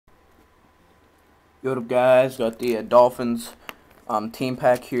What up, guys? Got the Dolphins team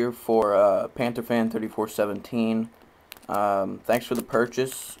pack here for pantherfan3417. Thanks for the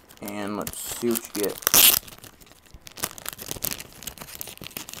purchase, and let's see what you get.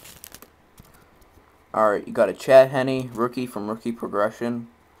 Alright, you got a Chad Henne rookie from Rookie Progression.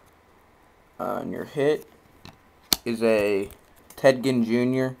 And your hit is a Ted Ginn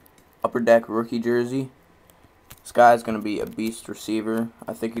Jr. Upper Deck rookie jersey. This guy's going to be a beast receiver.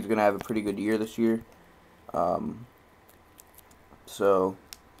 I think he's going to have a pretty good year this year. So,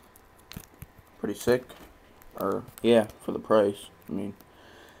 pretty sick. Or, yeah, for the price.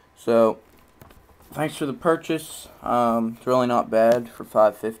 So, thanks for the purchase. It's really not bad for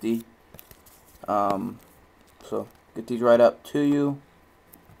 $5.50. So, get these right up to you.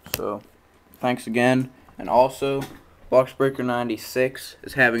 So, thanks again. And also, Boxbreaker96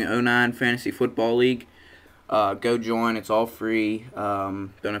 is having an 09 Fantasy Football League. Go join. It's all free.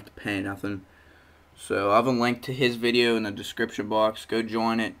 Don't have to pay nothing. So I have a link to his video in the description box. Go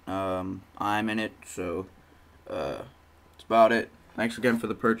join it. I'm in it. So that's about it. Thanks again for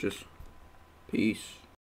the purchase. Peace.